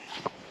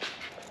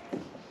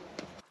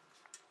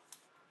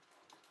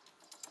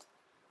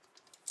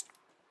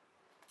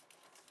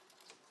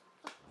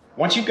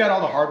 Once you've got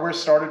all the hardware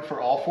started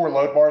for all 4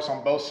 load bars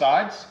on both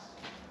sides,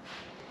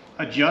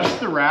 adjust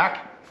the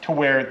rack to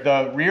where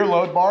the rear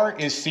load bar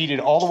is seated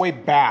all the way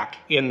back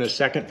in the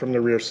second from the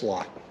rear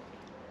slot.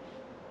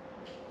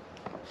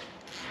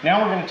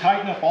 Now we're going to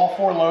tighten up all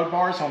 4 load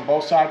bars on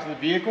both sides of the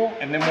vehicle,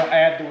 and then we'll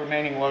add the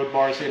remaining load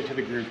bars into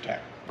the groove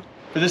tech.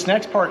 For this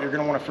next part, you're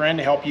going to want a friend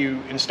to help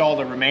you install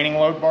the remaining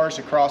load bars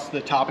across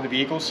the top of the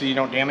vehicle so you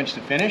don't damage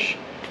the finish.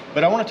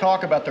 But I want to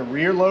talk about the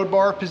rear load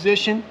bar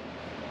position.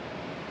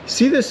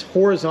 See this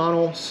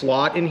horizontal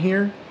slot in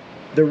here?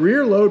 The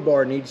rear load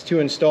bar needs to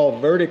install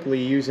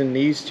vertically using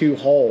these 2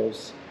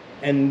 holes.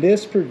 And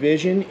this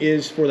provision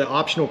is for the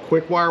optional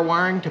quick wire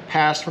wiring to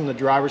pass from the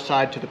driver's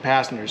side to the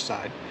passenger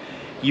side.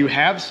 You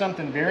have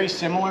something very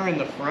similar in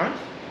the front.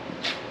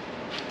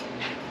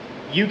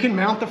 You can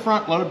mount the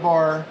front load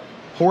bar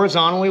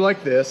horizontally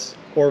like this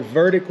or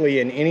vertically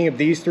in any of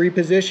these 3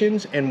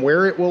 positions, and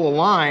where it will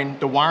align,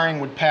 the wiring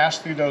would pass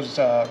through those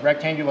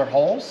rectangular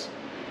holes.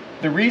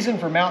 The reason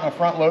for mounting a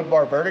front load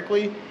bar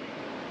vertically,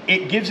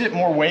 it gives it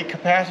more weight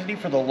capacity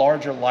for the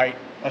larger light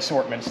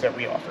assortments that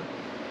we offer.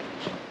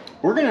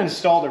 We're going to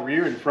install the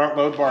rear and front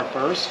load bar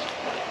first.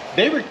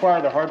 They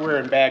require the hardware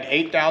in bag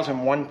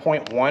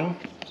 8001.1.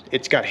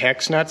 It's got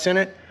hex nuts in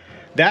it.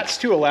 That's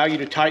to allow you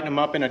to tighten them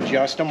up and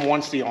adjust them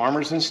once the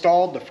armor's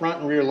installed. The front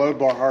and rear load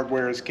bar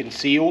hardware is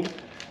concealed,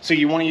 so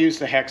you want to use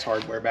the hex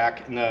hardware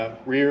back in the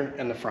rear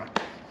and the front.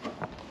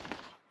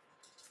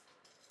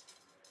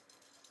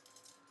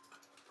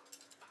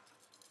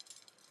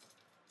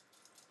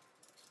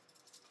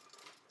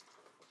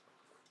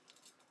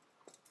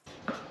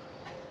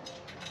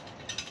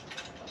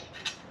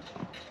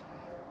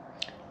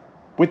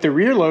 With the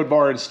rear load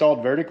bar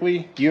installed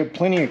vertically, you have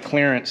plenty of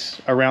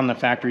clearance around the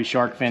factory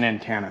shark fin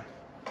antenna.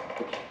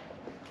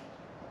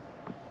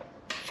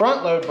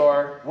 Front load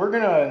bar, we're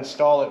going to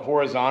install it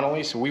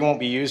horizontally, so we won't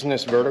be using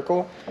this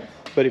vertical.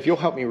 But if you'll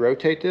help me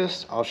rotate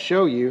this, I'll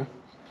show you.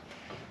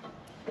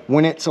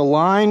 When it's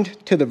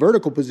aligned to the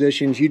vertical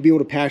positions, you'd be able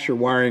to pass your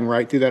wiring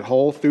right through that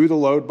hole, through the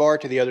load bar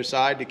to the other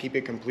side to keep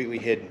it completely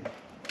hidden.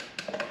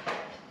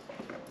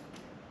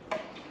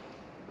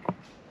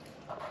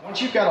 Once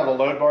you've got all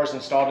the load bars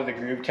installed to the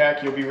groove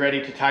tech, you'll be ready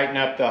to tighten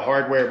up the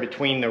hardware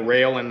between the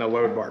rail and the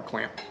load bar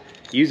clamp.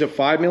 Use a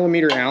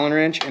 5mm Allen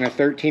wrench and a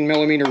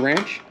 13mm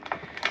wrench,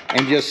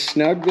 and just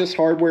snug this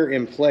hardware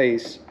in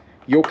place.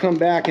 You'll come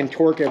back and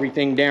torque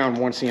everything down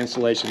once the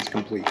installation is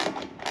complete.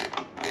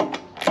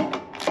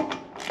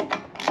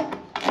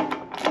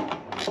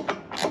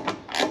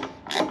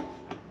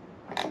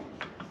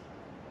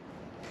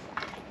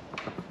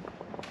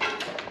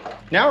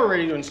 Now we're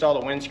ready to install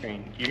the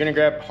windscreen. You're going to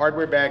grab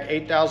hardware bag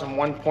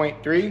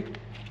 8001.3,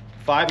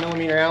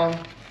 5mm Allen,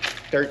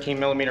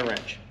 13mm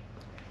wrench.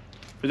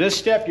 For this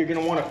step, you're going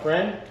to want a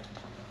friend.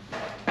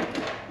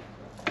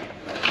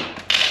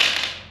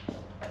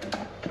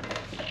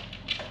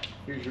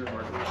 Here's your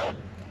hardware.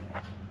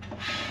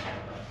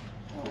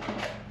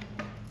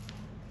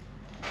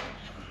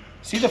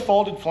 See the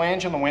folded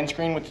flange on the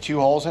windscreen with the 2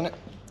 holes in it?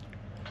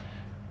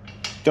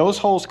 Those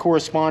holes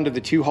correspond to the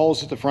 2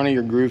 holes at the front of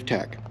your groove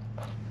tech.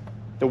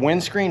 The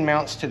windscreen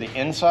mounts to the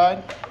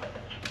inside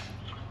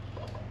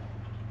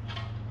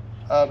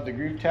of the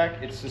groove tech.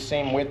 It's the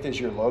same width as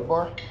your load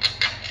bar.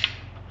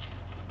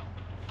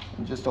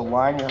 And just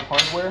align your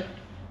hardware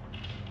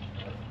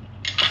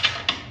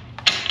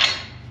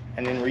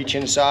and then reach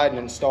inside and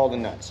install the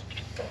nuts.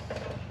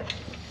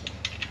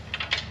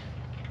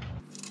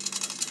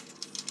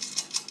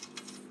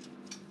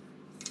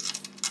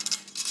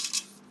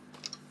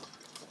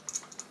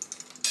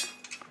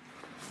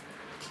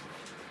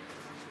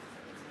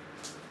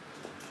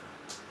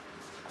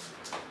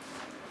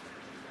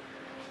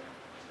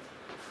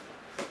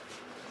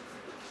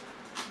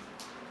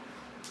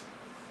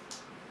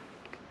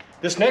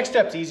 This next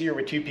step's easier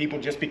with 2 people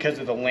just because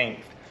of the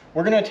length.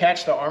 We're going to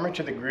attach the armor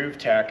to the groove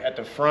tech at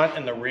the front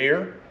and the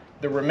rear.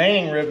 The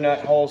remaining rib nut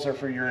holes are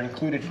for your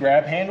included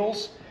grab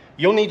handles.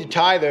 You'll need to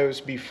tie those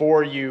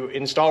before you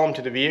install them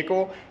to the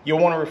vehicle. You'll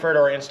want to refer to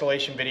our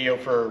installation video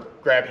for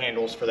grab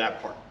handles for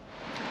that part.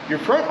 Your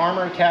front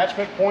armor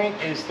attachment point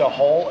is the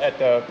hole at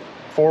the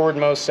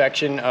forwardmost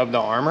section of the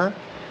armor,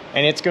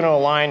 and it's going to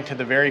align to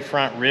the very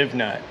front rib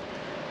nut.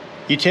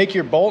 You take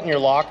your bolt and your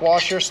lock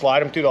washer,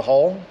 slide them through the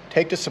hole,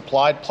 take the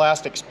supplied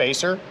plastic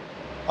spacer,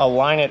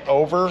 align it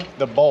over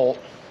the bolt,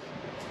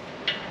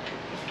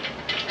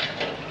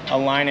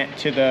 align it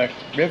to the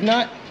rib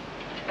nut,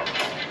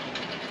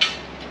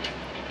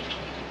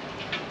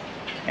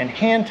 and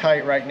hand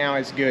tight right now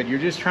is good. You're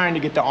just trying to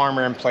get the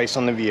armor in place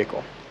on the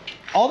vehicle.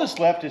 All that's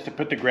left is to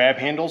put the grab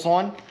handles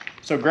on.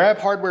 So grab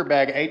hardware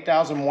bag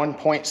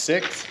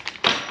 8001.6,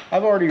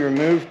 I've already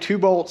removed 2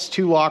 bolts,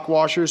 2 lock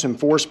washers, and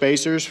 4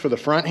 spacers for the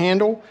front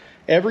handle.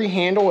 Every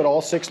handle at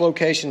all 6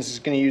 locations is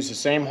going to use the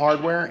same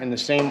hardware in the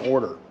same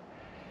order.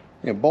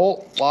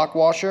 Bolt, lock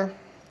washer,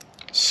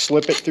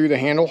 slip it through the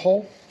handle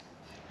hole.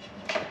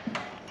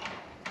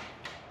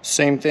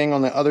 Same thing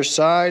on the other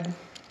side.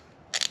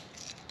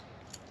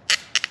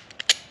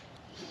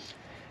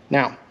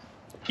 Now,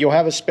 you'll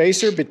have a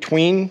spacer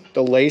between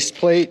the lace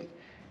plate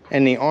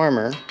and the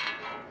armor,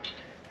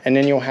 and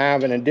then you'll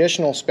have an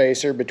additional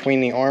spacer between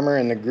the armor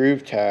and the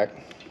groove tack.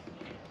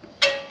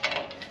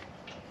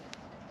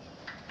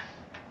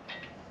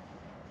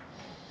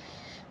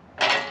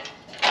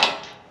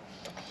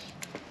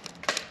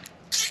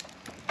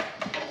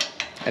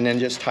 And then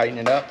just tighten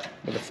it up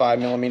with a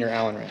 5mm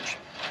Allen wrench.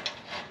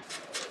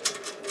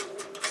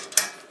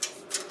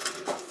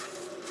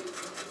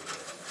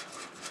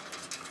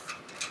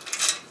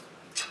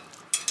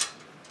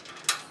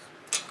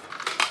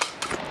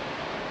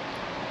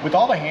 With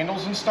all the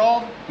handles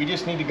installed, we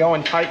just need to go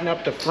and tighten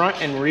up the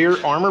front and rear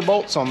armor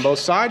bolts on both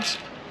sides.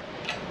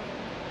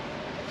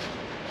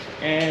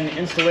 And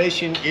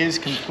installation is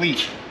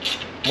complete.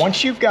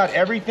 Once you've got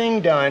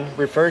everything done,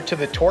 refer to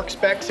the torque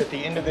specs at the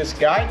end of this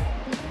guide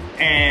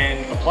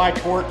and apply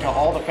torque to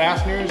all the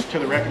fasteners to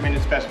the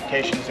recommended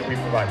specifications that we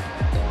provided.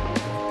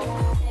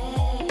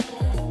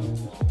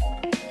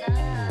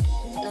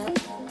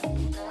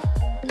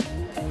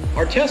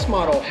 Our test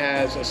model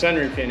has a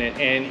sunroof in it,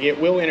 and it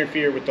will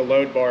interfere with the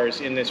load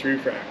bars in this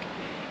roof rack.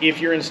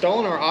 If you're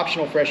installing our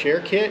optional fresh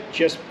air kit,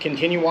 just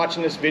continue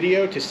watching this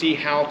video to see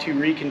how to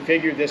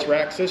reconfigure this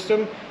rack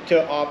system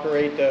to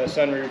operate the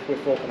sunroof with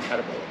full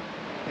compatibility.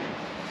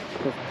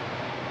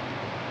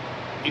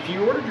 If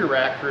you ordered your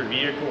rack for a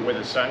vehicle with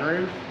a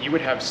sunroof, you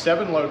would have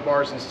 7 load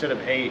bars instead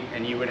of 8,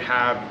 and you would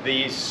have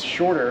these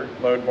shorter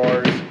load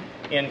bars,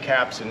 end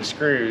caps, and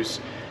screws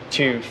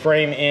to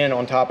frame in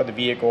on top of the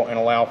vehicle and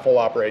allow full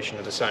operation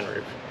of the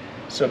sunroof.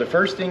 So the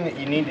first thing that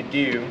you need to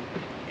do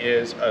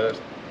is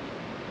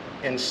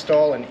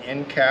install an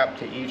end cap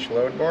to each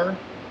load bar.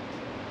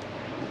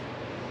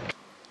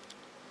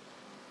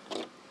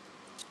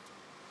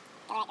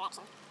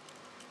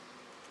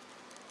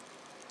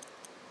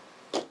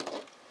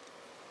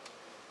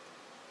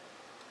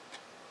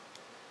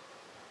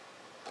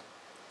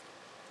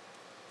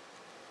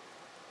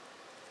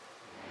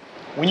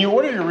 When you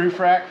order your roof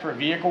rack for a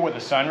vehicle with a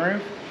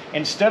sunroof,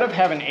 instead of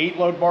having 8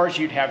 load bars,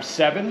 you'd have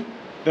 7.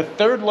 The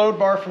 3rd load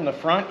bar from the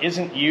front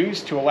isn't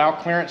used to allow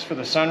clearance for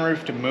the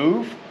sunroof to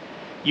move.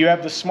 You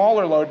have the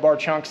smaller load bar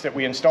chunks that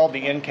we installed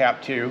the end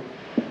cap to.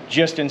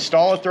 Just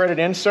install a threaded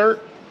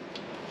insert,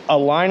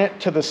 align it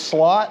to the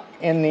slot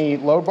in the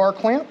load bar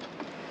clamp,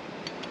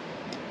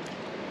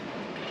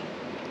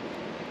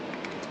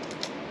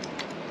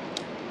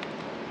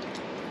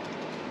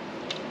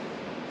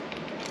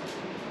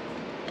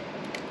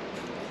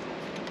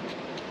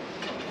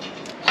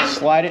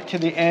 slide it to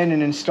the end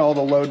and install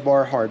the load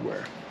bar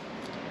hardware.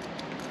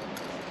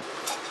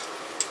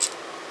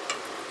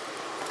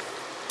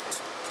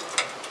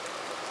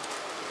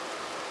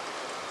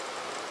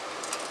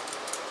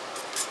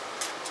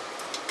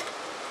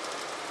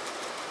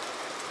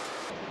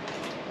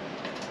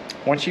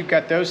 Once you've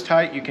got those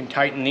tight, you can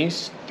tighten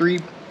these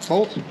 3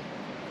 bolts.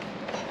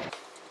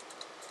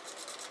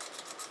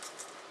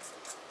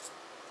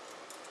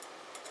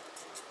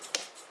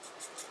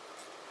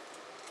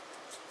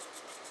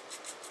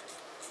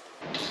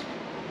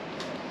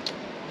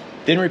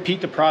 Then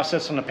repeat the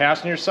process on the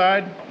passenger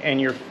side,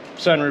 and your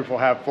sunroof will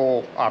have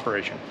full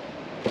operation.